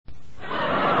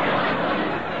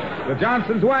the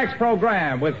Johnson's Wax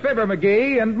Program with Fibber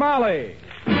McGee and Molly.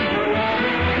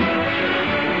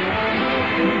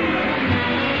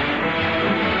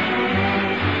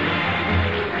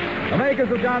 The makers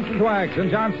of Johnson's Wax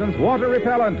and Johnson's Water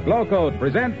Repellent Glow Coat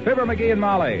present Fibber McGee and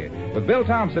Molly with Bill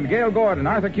Thompson, Gail Gordon,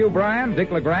 Arthur Q. Bryan,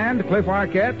 Dick LeGrand, Cliff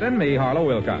Arquette, and me, Harlow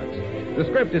Wilcox. The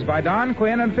script is by Don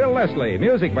Quinn and Phil Leslie.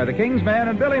 Music by the King's Men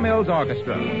and Billy Mills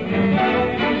Orchestra.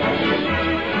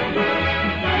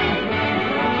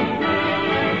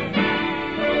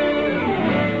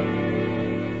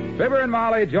 Fibber and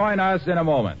Molly join us in a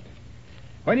moment.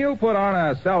 When you put on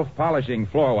a self-polishing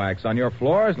floor wax on your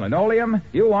floors, linoleum,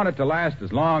 you want it to last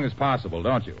as long as possible,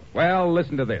 don't you? Well,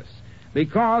 listen to this.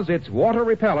 Because it's water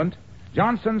repellent,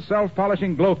 Johnson's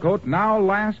self-polishing glow coat now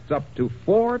lasts up to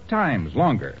 4 times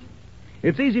longer.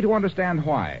 It's easy to understand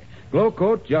why. Glow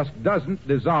coat just doesn't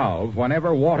dissolve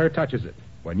whenever water touches it.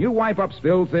 When you wipe up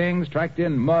spilled things, tracked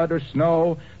in mud or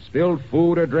snow, spilled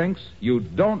food or drinks, you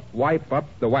don't wipe up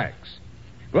the wax.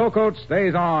 Glow coat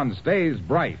stays on, stays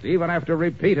bright, even after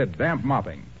repeated damp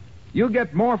mopping. You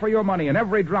get more for your money in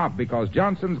every drop because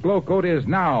Johnson's Glow Coat is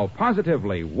now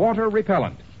positively water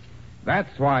repellent.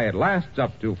 That's why it lasts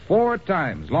up to 4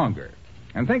 times longer.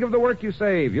 And think of the work you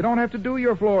save. You don't have to do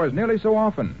your floors nearly so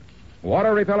often.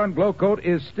 Water repellent Glow Coat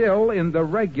is still in the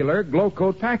regular Glow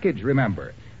Coat package,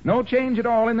 remember. No change at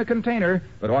all in the container,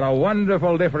 but what a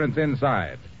wonderful difference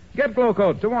inside. Get Glow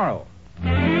Coat tomorrow.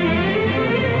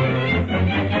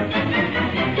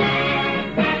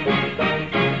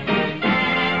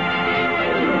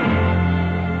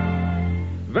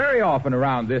 Very often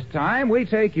around this time, we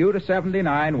take you to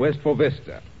 79 Wistful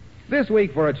Vista. This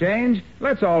week, for a change,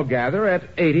 let's all gather at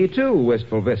 82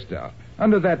 Wistful Vista,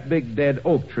 under that big dead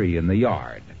oak tree in the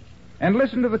yard, and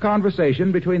listen to the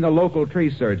conversation between the local tree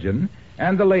surgeon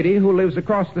and the lady who lives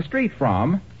across the street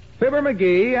from Fibber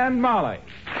McGee and Molly.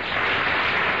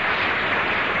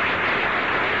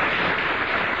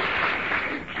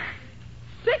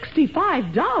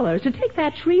 $65 to take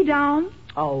that tree down?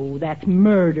 Oh, that's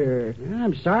murder.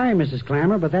 I'm sorry, Mrs.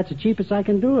 Clammer, but that's the cheapest I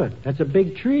can do it. That's a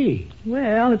big tree.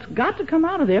 Well, it's got to come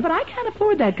out of there, but I can't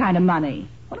afford that kind of money.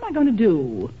 What am I going to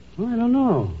do? Well, I don't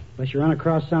know. Unless you run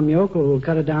across some yokel who'll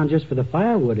cut it down just for the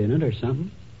firewood in it or something.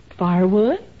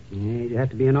 Firewood? Yeah, you'd have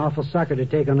to be an awful sucker to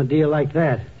take on a deal like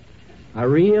that. A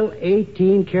real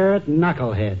 18-carat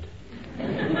knucklehead.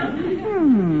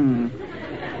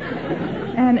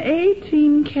 An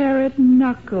 18-carat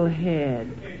knucklehead.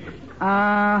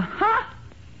 Uh-huh.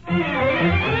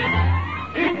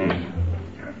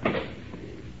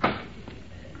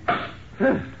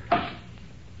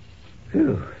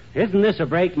 Phew. Isn't this a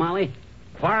break, Molly?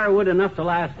 Firewood enough to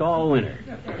last all winter.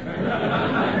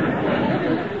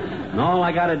 And all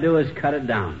I got to do is cut it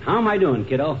down. How am I doing,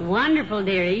 kiddo? Wonderful,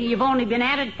 dearie. You've only been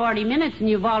at it 40 minutes, and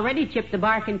you've already chipped the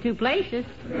bark in 2 places.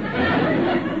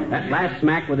 That last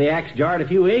smack with the axe jarred a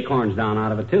few acorns down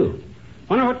out of it, too.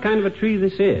 Wonder what kind of a tree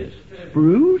this is.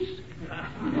 Spruce?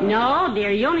 No,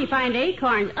 dear, you only find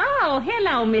acorns. Oh,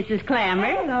 hello, Mrs. Clammer.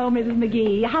 Hello, Mrs.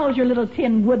 McGee. How's your little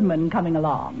tin woodman coming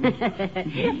along?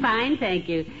 Fine, thank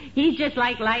you. He's just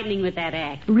like lightning with that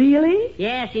axe. Really?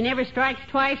 Yes, he never strikes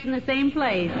twice in the same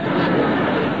place.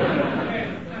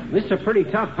 This is a pretty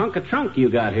tough hunk of trunk you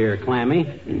got here, Clammy.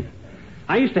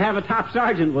 I used to have a top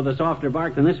sergeant with a softer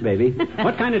bark than this baby.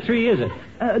 What kind of tree is it?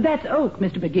 That's oak,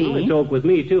 Mr. McGee. Oh, it's oak with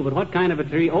me, too, but what kind of a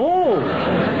tree? Oh!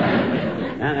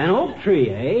 An oak tree,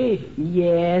 eh?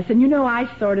 Yes, and you know I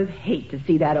sort of hate to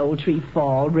see that old tree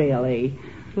fall, really.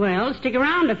 Well, stick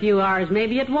around a few hours.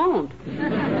 Maybe it won't.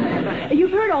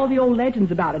 You've heard all the old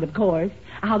legends about it, of course.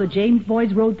 How the James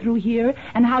boys rode through here,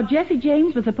 and how Jesse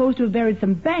James was supposed to have buried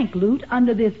some bank loot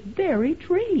under this very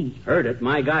tree. Heard it?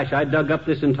 My gosh, I dug up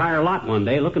this entire lot one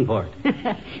day looking for it.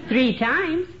 3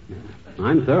 times.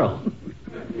 I'm thorough.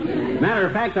 Matter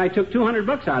of fact, I took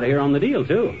 $200 out of here on the deal,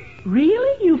 too.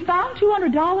 Really? You found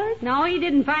 $200? No, he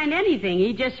didn't find anything.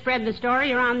 He just spread the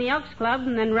story around the Elks Club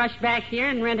and then rushed back here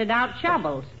and rented out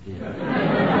shovels.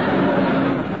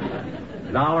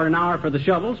 $1 an hour for the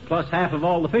shovels, plus half of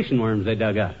all the fishing worms they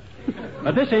dug up.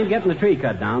 But this ain't getting the tree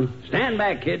cut down. Stand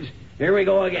back, kids. Here we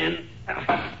go again.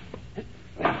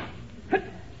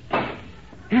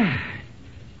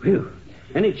 Whew.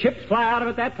 Any chips fly out of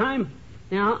it that time?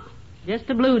 No, just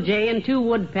a blue jay and 2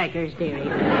 woodpeckers, dearie.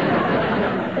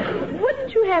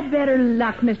 Wouldn't you have better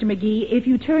luck, Mr. McGee, if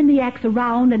you turned the axe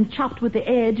around and chopped with the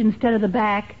edge instead of the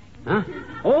back? Huh?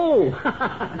 Oh!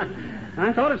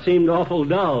 I thought it seemed awful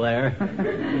dull there.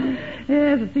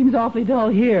 Yes, it seems awfully dull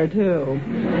here, too.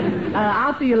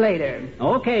 I'll see you later.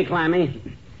 Okay, Clammy.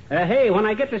 Hey, when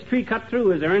I get this tree cut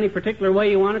through, is there any particular way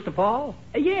you want it to fall?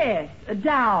 Yes,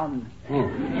 down. Oh.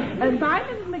 Bye,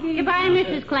 Mrs. McGee. Goodbye,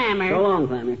 Mrs. Clammer. So long,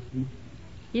 Clammy.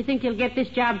 You think you'll get this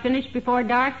job finished before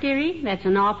dark, dearie? That's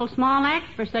an awful small axe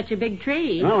for such a big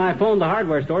tree. Well, I phoned the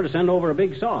hardware store to send over a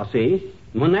big saw, see?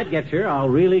 And when that gets here, I'll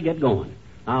really get going.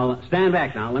 I'll stand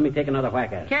back now. Let me take another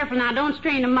whack at it. Careful now, don't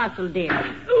strain a muscle, dear.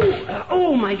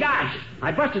 Oh, my gosh.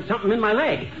 I busted something in my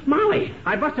leg. Molly,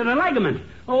 I busted a ligament.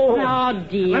 Oh,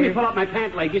 dear. Let me pull up my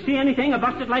pant leg. You see anything? A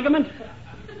busted ligament?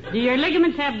 Do your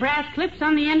ligaments have brass clips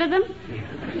on the end of them?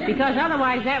 Because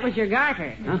otherwise that was your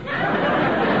garter. Huh?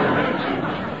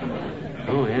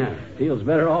 Oh, yeah. Feels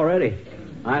better already.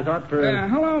 I thought for...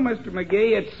 Hello, Mr.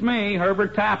 McGee. It's me,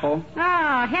 Herbert Tapple.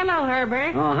 Oh, hello,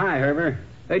 Herbert. Oh, hi, Herbert.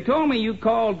 They told me you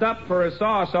called up for a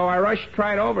saw, so I rushed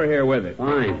right over here with it.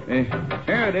 Fine.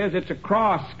 Here it is. It's a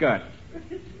cross cut.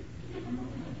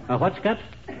 A what's cut?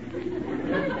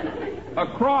 A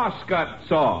cross cut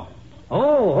saw.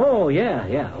 Oh,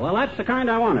 yeah. Well, that's the kind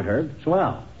I wanted, Herb.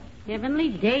 Swell. Heavenly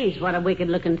days, what a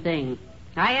wicked-looking thing.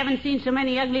 I haven't seen so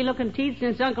many ugly-looking teeth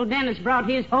since Uncle Dennis brought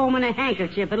his home in a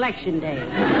handkerchief election day.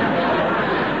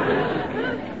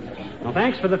 Well,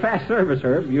 thanks for the fast service,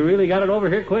 Herb. You really got it over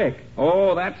here quick.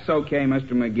 Oh, that's okay,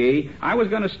 Mr. McGee. I was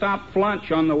going to stop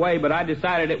flunch on the way, but I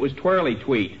decided it was twirly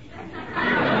tweet.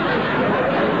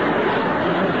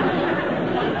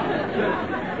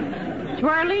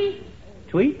 Twirly?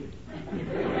 Tweet?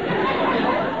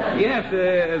 Yes,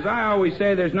 as I always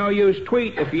say, there's no use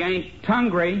tweet if you ain't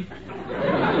tungry.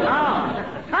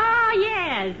 Oh,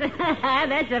 yes.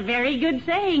 That's a very good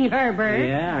saying, Herbert.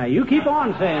 Yeah, you keep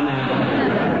on saying that.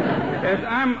 Yes,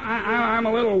 I'm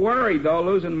a little worried, though,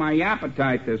 losing my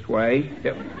appetite this way.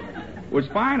 It was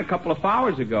fine a couple of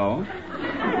hours ago.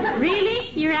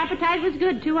 Really? Your appetite was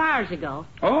good 2 hours ago.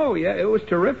 Oh, yeah, it was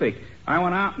terrific. I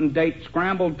went out and ate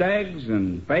scrambled eggs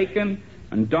and bacon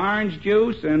and orange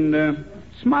juice and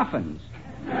smuffins.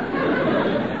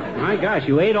 My gosh,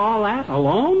 you ate all that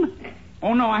alone?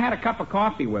 Oh, no, I had a cup of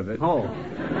coffee with it. Oh.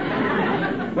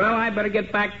 Well, I better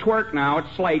get back to work now.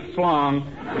 It's late, long.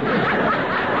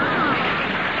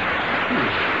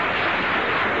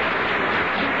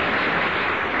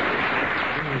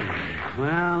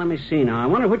 Well, let me see now. I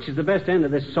wonder which is the best end of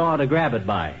this saw to grab it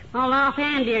by. Well,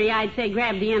 offhand, dearie, I'd say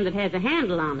grab the end that has a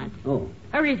handle on it. Oh.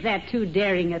 Or is that too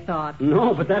daring a thought?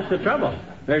 No, but that's the trouble.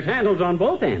 There's handles on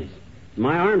both ends.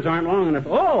 My arms aren't long enough.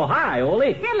 Oh, hi,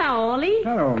 Ole. Hello, Ole.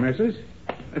 Hello, missus.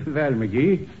 Well,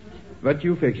 McGee, what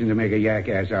you fixing to make a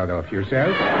jackass out of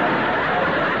yourself?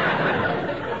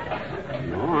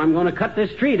 No, I'm going to cut this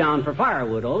tree down for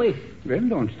firewood, Ole. Well,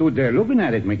 don't stood there looking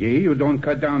at it, McGee. You don't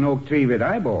cut down oak tree with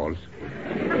eyeballs.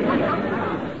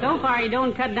 So far, you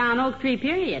don't cut down oak tree,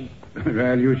 period.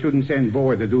 Well, you shouldn't send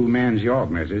boy to do man's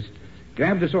job, missus.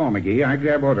 Grab the saw, McGee. I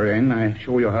grab other end. I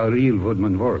show you how real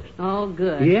woodman works. Oh,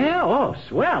 good. Yeah? Oh,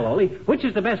 swell, Ole. Which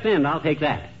is the best end? I'll take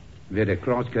that. With a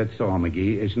crosscut saw,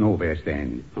 McGee, it's no best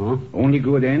end. Huh? Only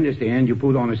good end is the end you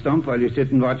put on a stump while you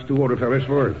sit and watch two other fellas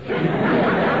work.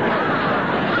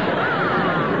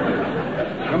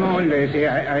 Come on, Lacey.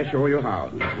 I show you how.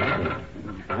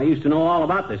 I used to know all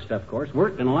about this stuff, of course.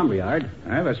 Worked in a lumberyard.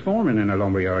 I was foreman in a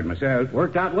lumberyard myself.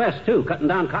 Worked out west, too, cutting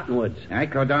down cottonwoods. I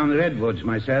cut down redwoods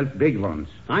myself, big ones.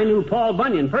 I knew Paul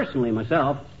Bunyan personally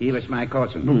myself. He was my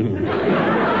cousin.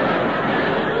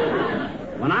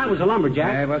 When I was a lumberjack...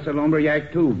 I was a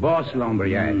lumberjack, too. Boss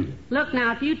lumberjack. Look,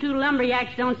 now, if you two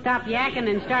lumberyaks don't stop yakking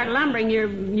and start lumbering,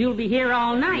 you'll be here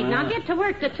all night. Now, get to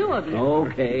work, the two of you.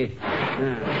 Okay.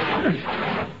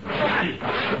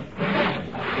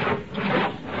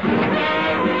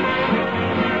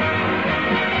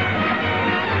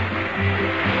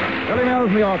 Billy Mills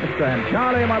and the orchestra, and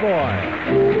Charlie, my boy.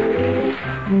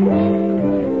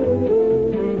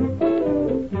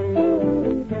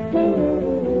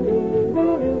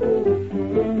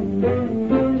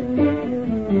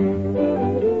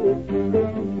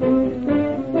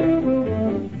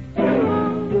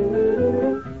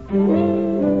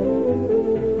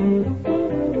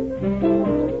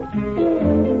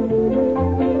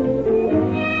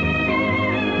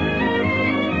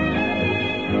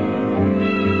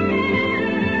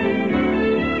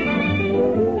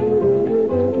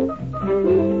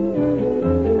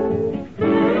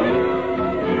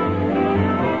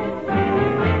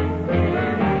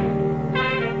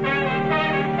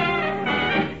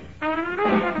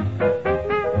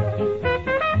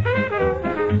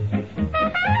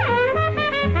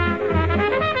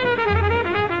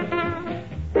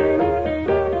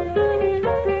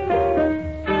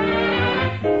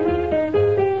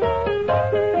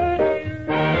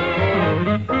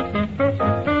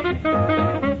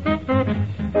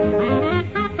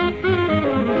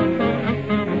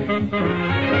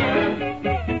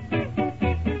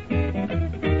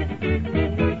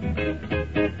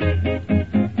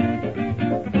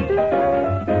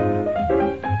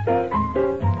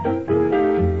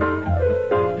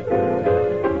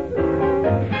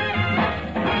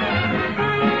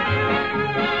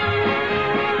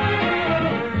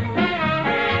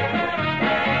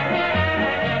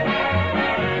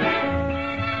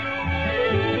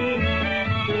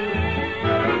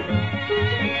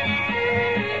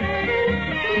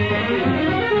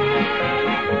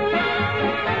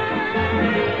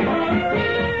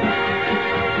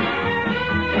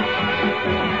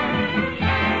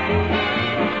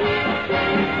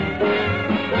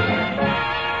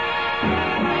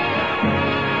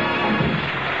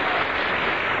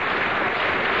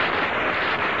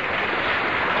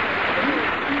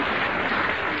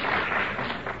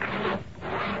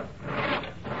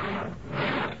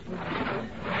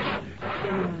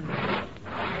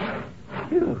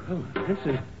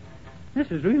 This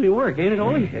is really work, ain't it,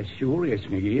 Ollie? It sure is,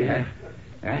 McGee.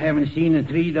 I haven't seen a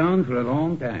tree down for a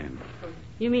long time.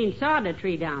 You mean sawed a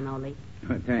tree down, Ollie?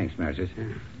 Oh, thanks, Mrs.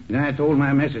 Then I told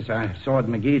my missus I saw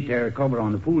McGee tear a cover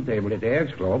on the pool table at the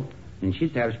Elks Club, and she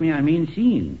tells me I mean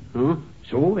seen. Huh?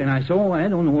 So when I saw, I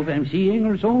don't know if I'm seeing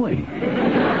or sawing.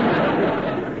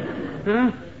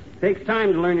 Huh? Takes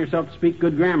time to learn yourself to speak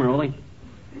good grammar, Ollie.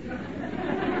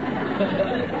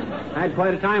 I had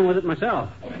quite a time with it myself.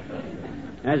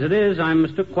 As it is, I'm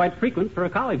mistook quite frequent for a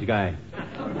college guy.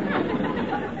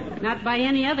 Not by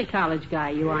any other college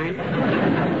guy, you aren't.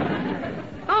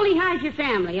 Ollie, how's your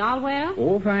family? All well?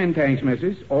 Oh, fine, thanks,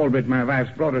 Mrs. All but my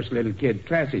wife's brother's little kid,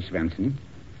 Trusty Svensson.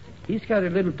 He's got a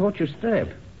little touch of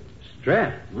strep.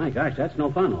 Strap? My gosh, that's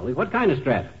no fun, Ollie. What kind of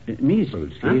strap?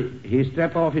 Measles. Huh? He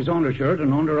strep off his undershirt,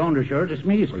 and under undershirt is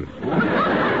measles.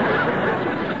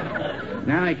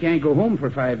 Now I can't go home for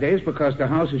 5 days because the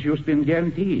house has just been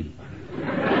guaranteed.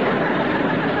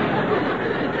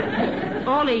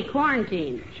 Ollie,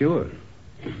 quarantine. Sure.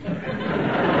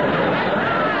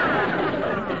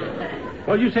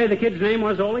 What'd you say the kid's name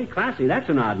was, Ollie? Classy. That's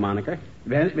an odd moniker.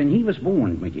 Well, when he was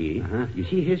born, McGee, you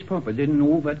see, his papa didn't know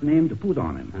what name to put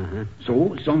on him.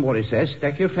 So somebody says,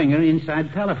 stick your finger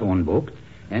inside telephone book,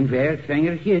 and where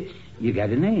finger hits, you get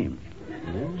a name.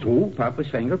 So Papa's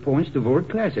finger points to word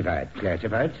classified.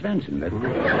 Classified Svensson.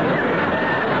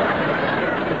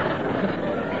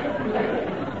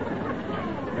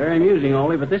 Very amusing,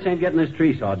 Ollie, but this ain't getting this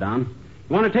tree sawed down.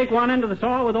 You want to take one end of the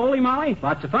saw with Ollie, Molly?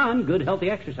 Lots of fun. Good, healthy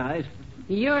exercise.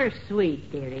 You're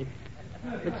sweet, dearie.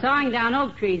 But sawing down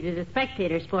oak trees is a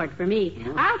spectator sport for me.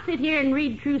 I'll sit here and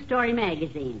read True Story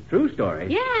magazine. True story?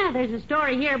 Yeah, there's a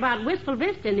story here about Wistful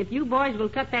Vista, and if you boys will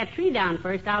cut that tree down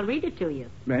first, I'll read it to you.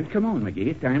 Well, come on,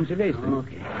 McGee. Time's a wasting.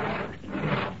 Okay.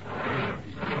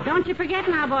 Don't you forget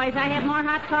now, boys, I have more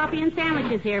hot coffee and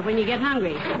sandwiches here when you get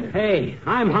hungry. Hey,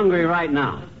 I'm hungry right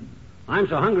now. I'm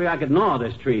so hungry I could gnaw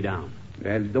this tree down.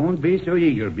 Well, don't be so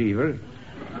eager, Beaver.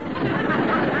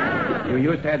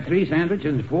 You just had 3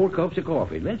 sandwiches and 4 cups of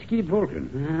coffee. Let's keep working.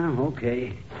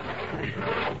 Okay.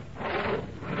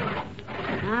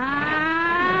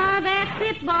 Ah, that's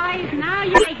it, boys. Now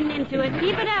you're getting into it.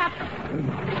 Keep it up.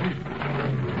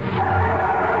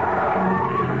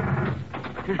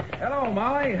 Hello,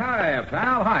 Molly. Hi,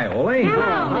 pal. Hi, Ollie. Hello,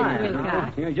 Hi. Mr.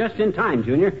 Wilcox. You're just in time,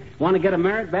 Junior. Want to get a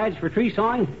merit badge for tree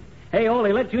sawing? Hey,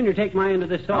 Ollie, let Junior take my end of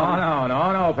this saw. Oh,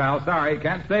 no, pal. Sorry.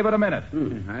 Can't stay but a minute.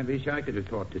 I wish I could have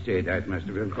taught to say that,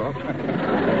 Mr. Wilcox.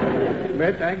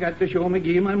 But I got to show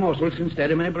McGee my muscles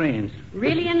instead of my brains.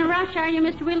 Really in a rush, are you,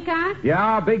 Mr. Wilcox?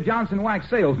 Yeah, big Johnson Wax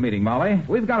sales meeting, Molly.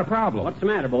 We've got a problem. What's the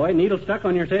matter, boy? Needle stuck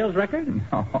on your sales record?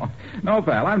 No,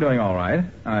 pal. I'm doing all right.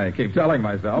 I keep telling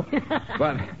myself.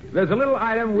 But there's a little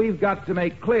item we've got to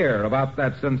make clear about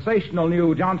that sensational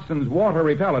new Johnson's water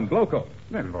repellent glow coat.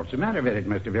 Well, what's the matter with it,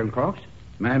 Mr. Wilcox?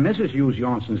 My missus uses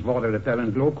Johnson's water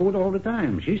repellent glow coat all the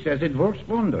time. She says it works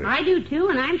wonders. I do, too,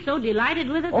 and I'm so delighted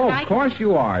with it Oh, that of course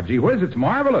you are. Gee whiz, it's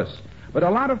marvelous. But a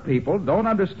lot of people don't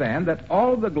understand that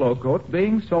all the glow coat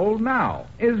being sold now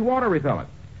is water repellent.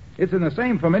 It's in the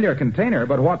same familiar container,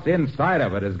 but what's inside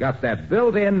of it has got that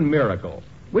built-in miracle.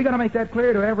 We got to make that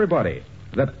clear to everybody,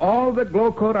 that all the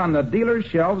glow coat on the dealer's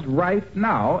shelves right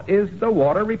now is the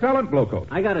water repellent glow coat.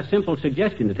 I got a simple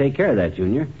suggestion to take care of that,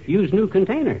 Junior. Use new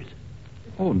containers.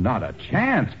 Oh, not a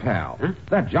chance, pal. Huh?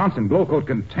 That Johnson glow coat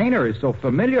container is so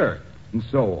familiar and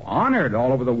so honored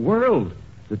all over the world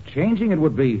that changing it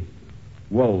would be,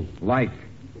 well, like,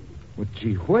 well,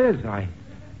 gee whiz,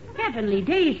 Heavenly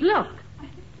days, look.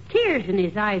 Tears in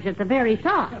his eyes at the very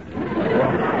thought.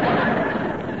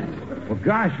 Well,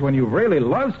 gosh, when you really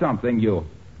love something, you...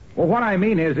 Well, what I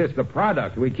mean is it's the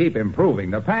product we keep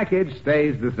improving. The package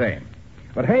stays the same.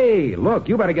 But, hey, look,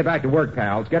 you better get back to work,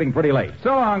 pal. It's getting pretty late.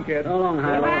 So long, kid. So long,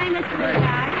 Hilo. Goodbye, Mr.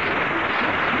 Wilcox.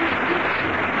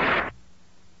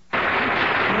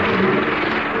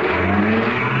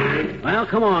 Well,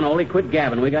 come on, Ollie. Quit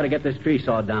gabbing. We got to get this tree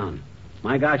sawed down.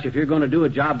 My gosh, if you're going to do a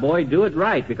job, boy, do it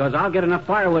right, because I'll get enough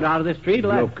firewood out of this tree to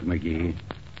Look, McGee.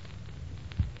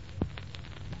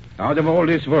 Out of all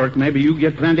this work, maybe you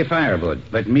get plenty firewood.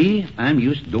 But me, I'm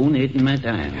used to donating my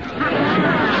time.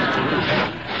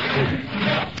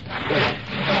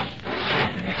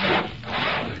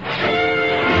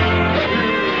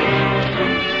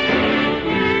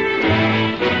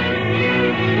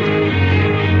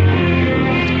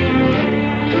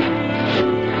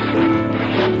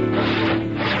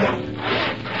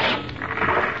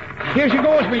 Here she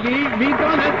goes, McGee. We've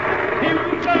done it.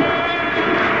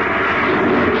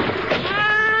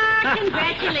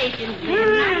 Congratulations,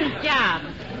 man. Nice job.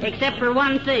 Except for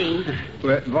one thing.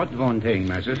 Well, what one thing,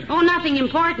 missus? Oh, nothing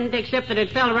important except that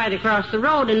it fell right across the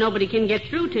road and nobody can get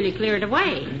through till you clear it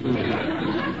away.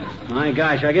 My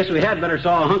gosh, I guess we had better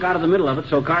saw a hunk out of the middle of it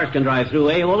so cars can drive through,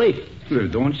 eh, Wally? Well,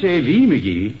 don't say we,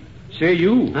 McGee. Say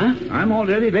you. Huh? I'm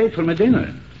already late for my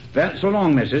dinner. Well, so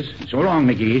long, missus. So long,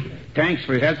 McGee. Thanks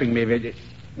for helping me with it.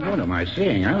 What am I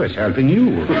saying? I was helping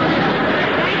you.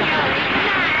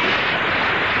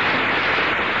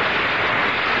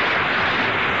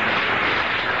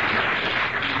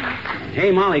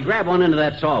 Hey, Molly, grab one end of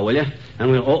that saw, will you?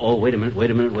 And we'll... Oh, wait a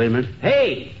minute.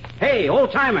 Hey,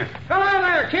 old-timer. Hello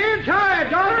there, kids. Hi,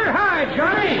 daughter. Hi,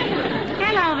 Johnny.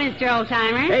 Hello, Mr.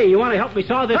 Oldtimer. Hey, you want to help me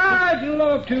saw this? I'd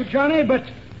love to, Johnny, but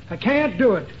I can't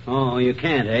do it. Oh, you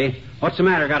can't, eh? What's the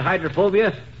matter? Got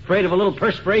hydrophobia? Afraid of a little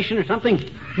perspiration or something?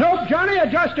 Nope, Johnny, I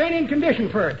just ain't in condition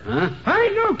for it. Huh? I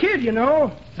ain't no kid, you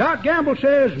know. Doc Gamble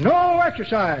says no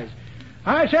exercise.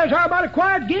 I says, how about a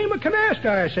quiet game of canasta,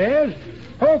 I says.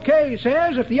 Okay, he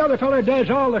says, if the other fella does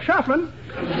all the shuffling.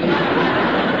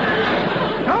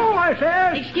 No, I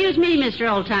says. Excuse me, Mr.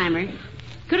 Oldtimer.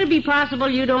 Could it be possible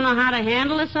you don't know how to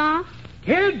handle a saw?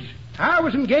 Kids, I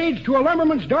was engaged to a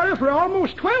lumberman's daughter for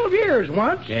almost 12 years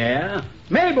once. Yeah?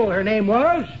 Mabel, her name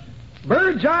was.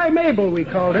 Bird's Eye Mabel, we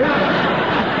called her.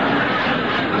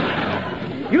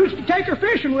 Used to take her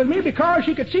fishing with me because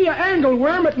she could see an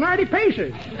angleworm at 90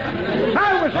 paces.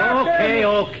 I was out there...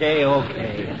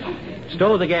 Okay.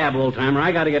 Stow the gab, old-timer.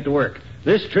 I got to get to work.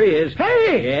 This tree is...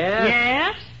 Hey! Yeah?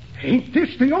 Yes? Ain't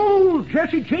this the old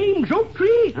Jesse James oak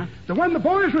tree? Huh? The one the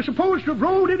boys were supposed to have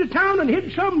rode into town and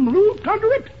hid some loot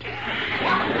under it?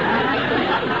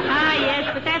 Ah,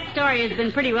 yes, but that story has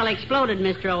been pretty well exploded,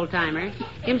 Mr. Oldtimer.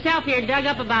 Himself here dug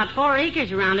up about 4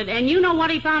 acres around it, and you know what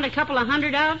he found a couple of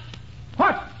hundred of?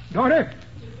 What, daughter?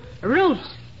 Roots.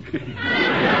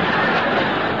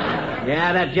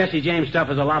 Yeah, that Jesse James stuff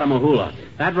is a lot of mahula.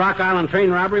 That Rock Island train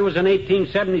robbery was in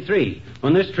 1873,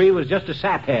 when this tree was just a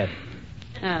saphead.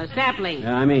 Sapling.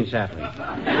 I mean sapling.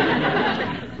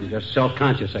 I'm just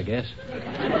self-conscious, I guess.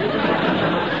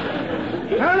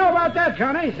 I don't know about that,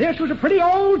 Johnny. This was a pretty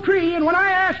old tree, and when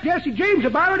I asked Jesse James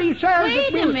about it, he says...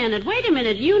 Wait a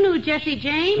minute. You knew Jesse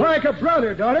James? Like a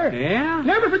brother, daughter. Yeah?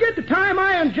 Never forget the time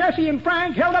I and Jesse and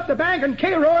Frank held up the bank in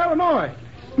Cairo, Illinois.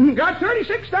 Got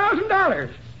 $36,000.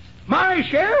 My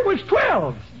share was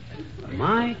 $12,000.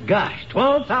 My gosh,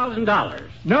 $12,000.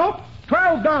 Nope,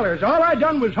 $12. All I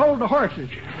done was hold the horses.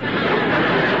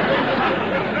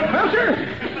 Well, sir,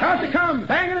 out they come,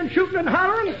 banging and shooting and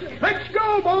hollering. Let's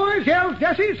go, boys, yells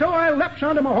Jesse. So I leapt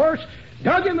onto my horse,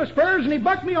 dug in the spurs, and he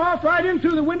bucked me off right in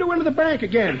through the window into the bank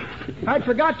again. I'd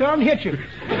forgot to unhitch him.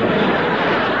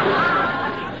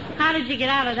 How did you get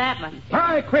out of that one?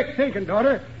 My quick thinking,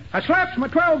 daughter. I slaps my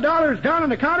 $12 down on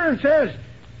the counter and says,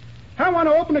 I want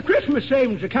to open a Christmas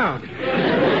savings account.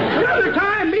 Another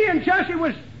time, me and Jesse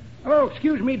was... Oh,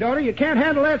 excuse me, daughter. You can't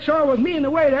handle that saw with me in the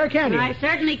way there, can you? I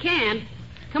certainly can.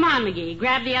 Come on, McGee.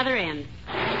 Grab the other end.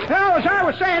 Well, as I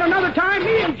was saying, another time,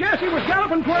 me and Jesse was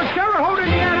galloping towards Terre Haute,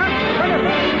 Indiana.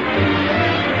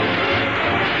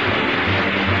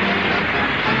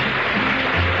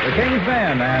 The King's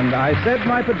Men, and I said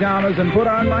my pajamas and put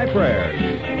on my prayers.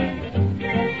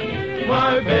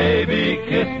 My baby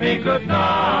kissed me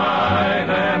goodnight,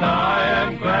 and I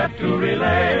am glad to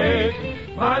relate.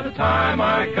 By the time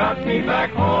I got me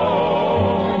back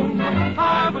home,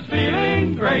 I was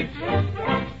feeling great.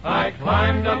 I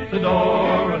climbed up the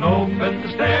door and opened the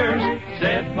stairs,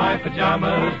 said my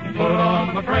pajamas, put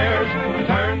on my prayers,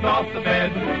 turned off the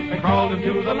bed and crawled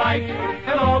into the light,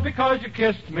 and all because you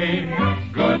kissed me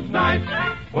good night.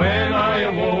 When I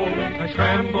awoke, I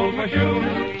scrambled my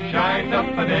shoes, shined up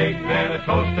an egg, then I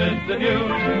toasted the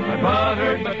news. I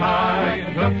buttered my tie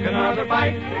and took another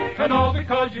bite, and all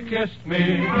because you kissed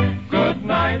me good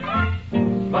night.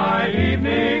 By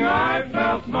evening I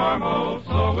felt normal,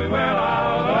 so we went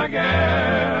out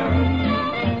again.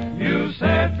 You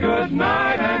said good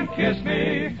night and kissed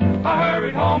me. I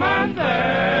hurried home and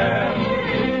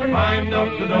then climbed up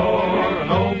the door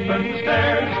and opened the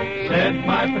stairs, said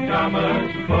my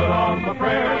pajamas, put on my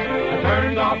prayers. I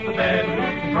turned off the bed,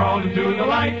 crawled into the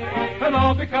light, and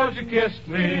all because you kissed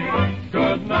me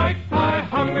good night. I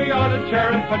hung me on a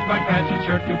chair and put my pants and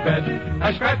shirt to bed.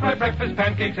 I scratched my breakfast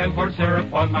pancakes and poured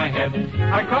syrup on my head.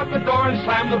 I caught the door and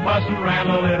slammed the bus and ran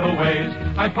a little ways.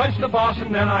 I punched the boss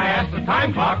and then I asked the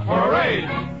time clock for a raise.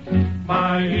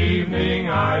 By evening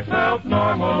I felt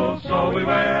normal, so we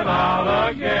went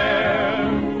out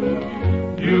again.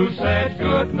 You said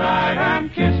good night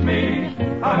and kissed me.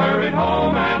 I hurried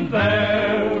home and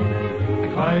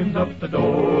then climbed up the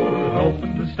door and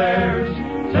opened the stairs,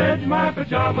 said my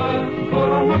pajamas, put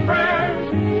on my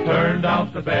prayers, turned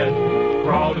out the bed,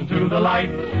 crawled into the light,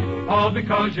 all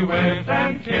because you went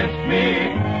and kissed me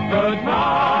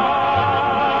goodnight.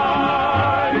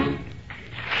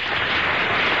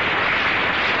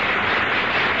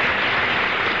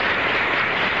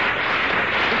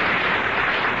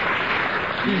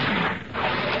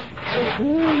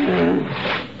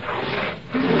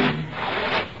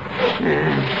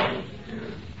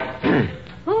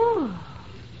 Oh,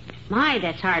 my,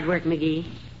 that's hard work, McGee.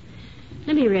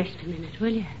 Let me rest a minute, will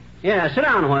you? Yeah, sit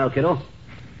down a while, kiddo.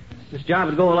 This job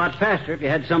would go a lot faster if you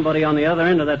had somebody on the other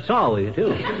end of that saw with you,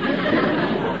 too. If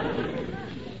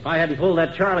I hadn't pulled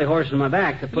that Charlie horse in my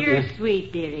back to put You're me...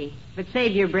 sweet, dearie, but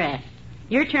save your breath.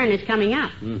 Your turn is coming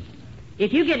up.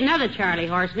 If you get another Charlie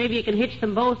horse, maybe you can hitch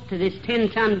them both to this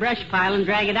 10-ton brush pile and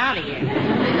drag it out of here.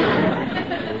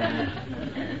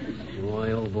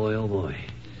 Boy, oh boy, oh boy.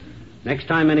 Next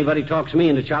time anybody talks me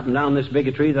into chopping down this big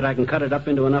a tree that I can cut it up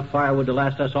into enough firewood to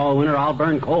last us all winter, I'll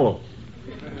burn coal.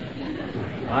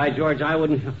 By George, I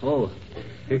wouldn't... Oh,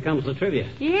 here comes Latrivia.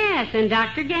 Yes, and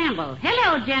Dr. Gamble.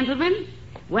 Hello, gentlemen.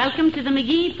 Welcome to the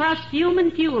McGee Fume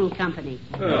and Fuel Company.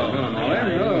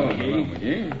 Hello,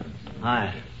 McGee.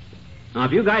 Hi. Now,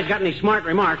 if you guys got any smart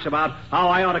remarks about how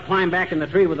I ought to climb back in the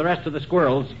tree with the rest of the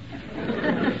squirrels,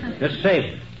 just save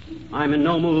it. I'm in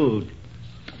no mood.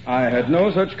 I had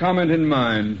no such comment in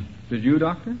mind. Did you,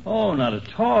 Doctor? Oh, not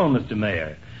at all, Mr.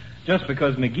 Mayor. Just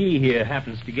because McGee here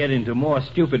happens to get into more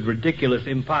stupid, ridiculous,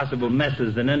 impossible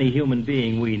messes than any human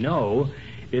being we know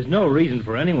is no reason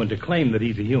for anyone to claim that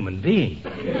he's a human being.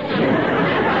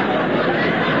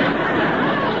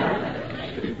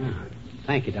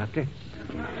 Thank you, Doctor.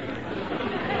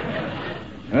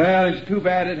 Well, it's too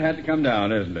bad it had to come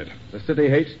down, isn't it? The city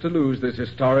hates to lose this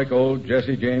historic old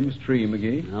Jesse James tree,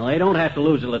 McGee. Well, they don't have to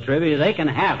lose it, Latrivia. They can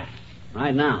have it.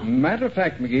 Right now. Matter of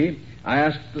fact, McGee, I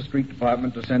asked the street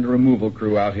department to send a removal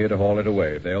crew out here to haul it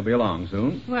away. They'll be along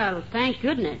soon. Well, thank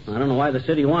goodness. I don't know why the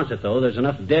city wants it, though. There's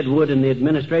enough dead wood in the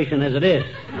administration as it is.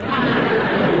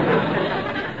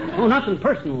 Oh, nothing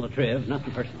personal, Latriv.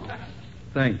 Nothing personal.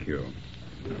 Thank you.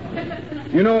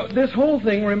 You know, this whole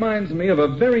thing reminds me of a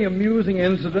very amusing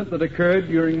incident that occurred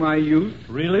during my youth.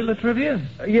 Really, Latrivia?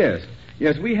 Yes.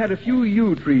 Yes, we had a few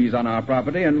yew trees on our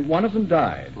property, and one of them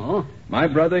died. Oh? My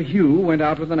brother Hugh went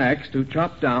out with an axe to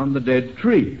chop down the dead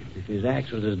tree. If his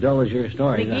axe was as dull as your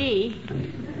story...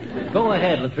 McGee. Go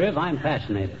ahead, Latriv. I'm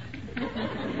fascinated.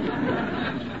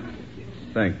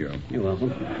 Thank you. You're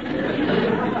welcome.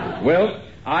 Well,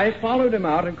 I followed him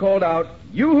out and called out,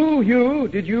 "Yoo-hoo, Hugh,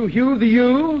 did you hew the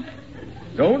yew?"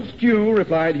 "Don't stew,"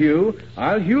 replied Hugh.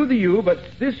 "I'll hew the yew, but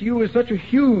this yew is such a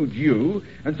huge yew,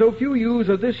 and so few yews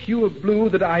are this hue of blue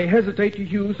that I hesitate to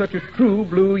hew such a true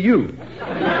blue yew."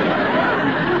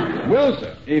 Well,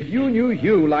 sir, if you knew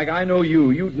Hugh like I know you,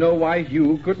 you'd know why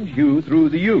Hugh couldn't hew through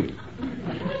the yew.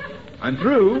 I'm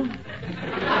through.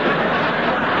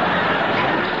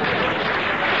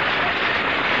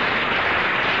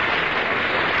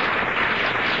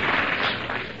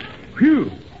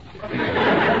 Phew.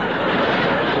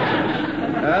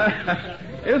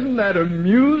 Isn't that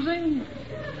amusing?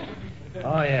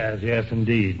 Oh, yes,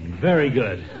 indeed. Very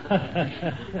good.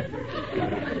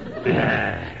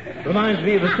 Reminds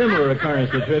me of a similar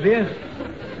occurrence, Latrivia.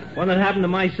 One that happened to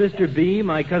my sister Bee,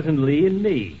 my cousin Lee, and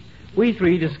me. We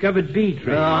three discovered bee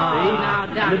trees.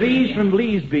 The bees from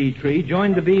Lee's bee tree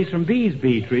joined the bees from Bee's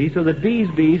bee tree, so that Bee's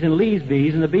bees and Lee's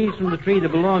bees and the bees from the tree that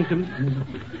belonged to...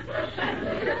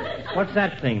 What's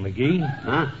that thing, McGee?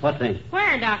 Huh? What thing?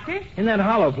 Where, Doctor? In that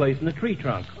hollow place in the tree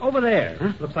trunk. Over there.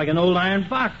 Huh? Looks like an old iron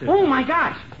box. Oh, my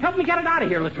gosh. Help me get it out of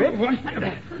here, Latriv.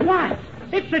 What?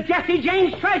 It's the Jesse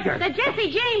James treasure. The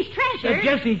Jesse James treasure? The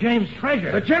Jesse James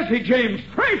treasure. The Jesse James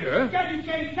treasure? Jesse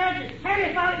James treasure.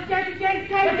 Harry found the Jesse James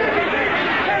treasure.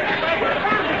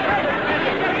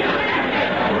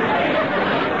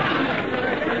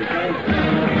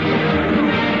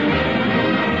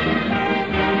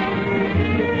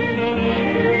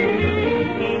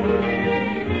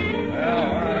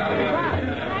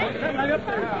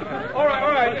 All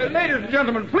right. Ladies and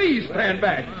gentlemen, please stand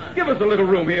back. Give us a little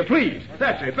room here, please.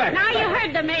 That's it, back. Now you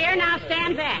heard the mayor. Now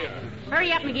stand back.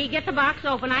 Hurry up, McGee. Get the box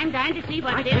open. I'm dying to see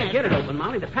what's in it. I can't get it open,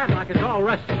 Molly. The padlock is all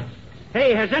rusty.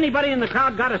 Hey, has anybody in the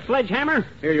crowd got a sledgehammer?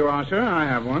 Here you are, sir. I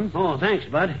have one. Oh, thanks,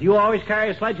 Bud. You always carry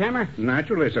a sledgehammer?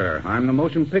 Naturally, sir. I'm the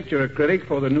motion picture critic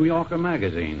for the New Yorker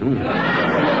magazine.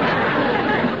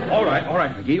 All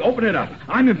right, McGee. Open it up.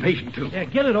 I'm impatient, too. Yeah,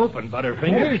 get it open,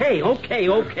 Butterfinger.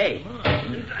 Okay.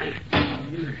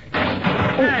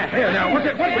 Here, now, what's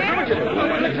it?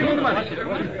 Let's see what about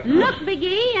it. Look,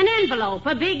 McGee, an envelope.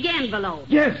 A big envelope.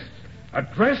 Yes,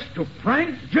 addressed to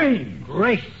Frank James.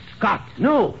 Great Scott.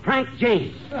 No, Frank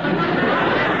James. Boy,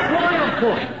 oh,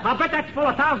 boy. I'll bet that's full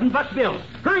of $1,000 bills.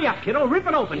 Hurry up, kiddo. Rip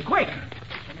it open, quick.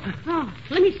 Oh,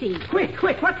 let me see. Quick,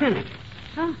 what's in it?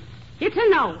 It's a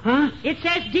note. Huh? It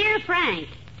says, Dear Frank,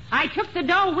 I took the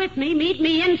dough with me. Meet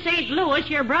me in St. Louis,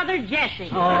 your brother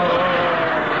Jesse.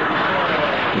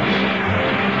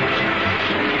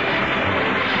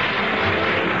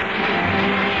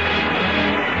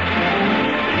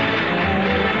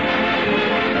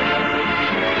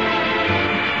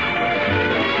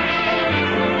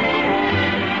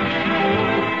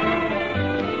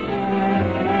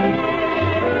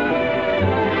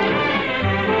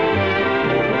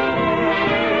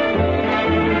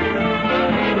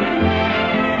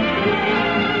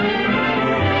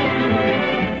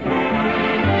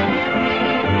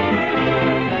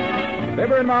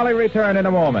 Fibber and Molly return in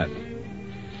a moment.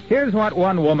 Here's what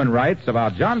one woman writes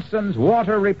about Johnson's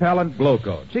water-repellent glow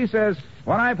coat. She says,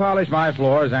 when I polish my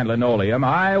floors and linoleum,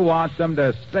 I want them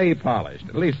to stay polished,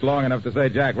 at least long enough to say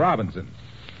Jack Robinson.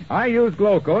 I use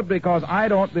glow coat because I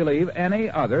don't believe any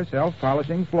other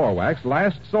self-polishing floor wax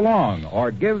lasts so long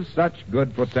or gives such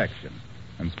good protection.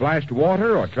 And splashed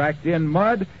water or tracked-in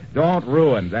mud don't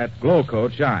ruin that glow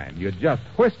coat shine. You just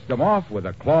whisk them off with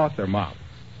a cloth or mop.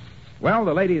 Well,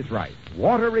 the lady's right.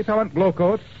 Water-repellent glow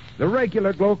coat, the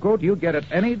regular glow coat you get at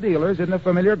any dealers in the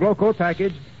familiar glow coat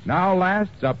package, now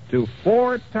lasts up to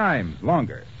 4 times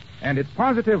longer. And it's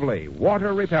positively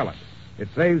water-repellent. It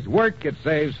saves work, it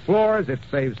saves floors, it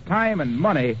saves time and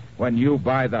money when you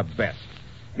buy the best.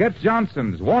 Get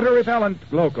Johnson's water-repellent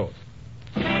glow coat.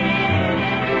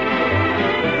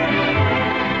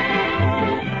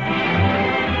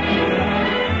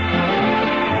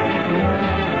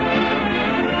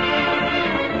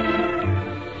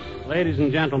 Ladies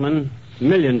and gentlemen,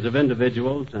 millions of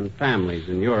individuals and families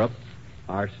in Europe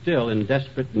are still in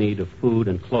desperate need of food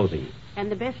and clothing. And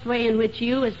the best way in which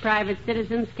you, as private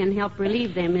citizens, can help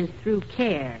relieve them is through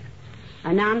CARE,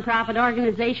 a non-profit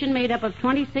organization made up of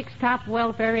 26 top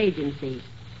welfare agencies.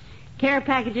 CARE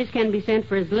packages can be sent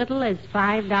for as little as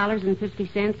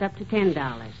 $5.50 up to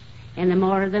 $10. And the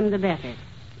more of them, the better.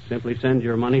 Simply send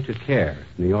your money to CARE,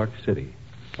 New York City,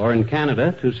 or in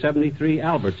Canada to 73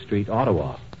 Albert Street,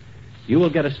 Ottawa. You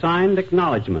will get a signed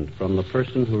acknowledgement from the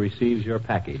person who receives your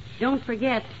package. Don't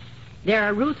forget, there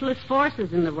are ruthless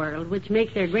forces in the world which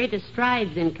make their greatest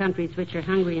strides in countries which are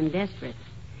hungry and desperate.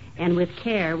 And with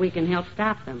CARE, we can help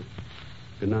stop them.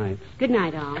 Good night. Good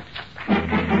night, all.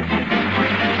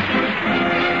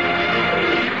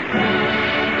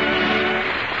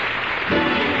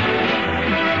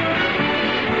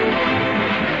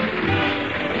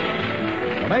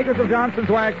 Makers of Johnson's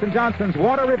Wax and Johnson's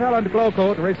water-repellent glow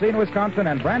coat, Racine, Wisconsin,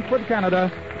 and Brantford,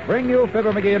 Canada, bring you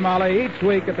Fibber McGee and Molly each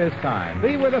week at this time.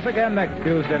 Be with us again next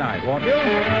Tuesday night, won't you?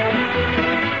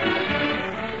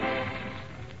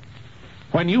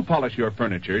 When you polish your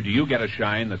furniture, do you get a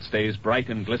shine that stays bright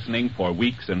and glistening for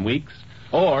weeks and weeks?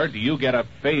 Or do you get a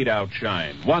fade-out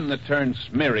shine, one that turns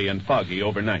smeary and foggy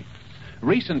overnight?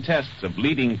 Recent tests of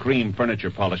leading cream furniture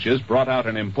polishes brought out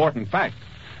an important fact.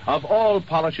 Of all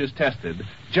polishes tested,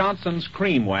 Johnson's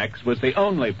Cream Wax was the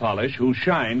only polish whose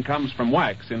shine comes from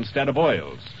wax instead of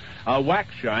oils. A wax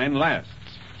shine lasts.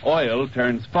 Oil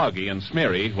turns foggy and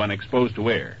smeary when exposed to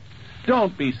air.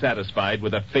 Don't be satisfied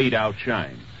with a fade-out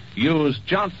shine. Use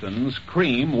Johnson's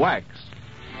Cream Wax.